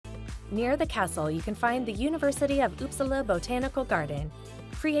Near the castle, you can find the University of Uppsala Botanical Garden,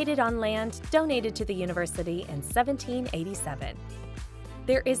 created on land donated to the university in 1787.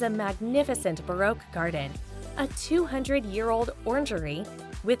 There is a magnificent Baroque garden, a 200-year-old orangery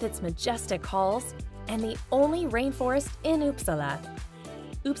with its majestic halls, and the only rainforest in Uppsala.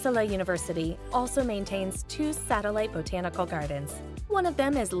 Uppsala University also maintains 2 satellite botanical gardens. One of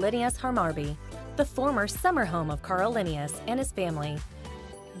them is Linnaeus Hammarby, the former summer home of Carl Linnaeus and his family.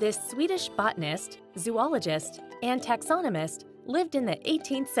 This Swedish botanist, zoologist, and taxonomist lived in the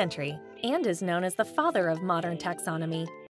 18th century and is known as the father of modern taxonomy.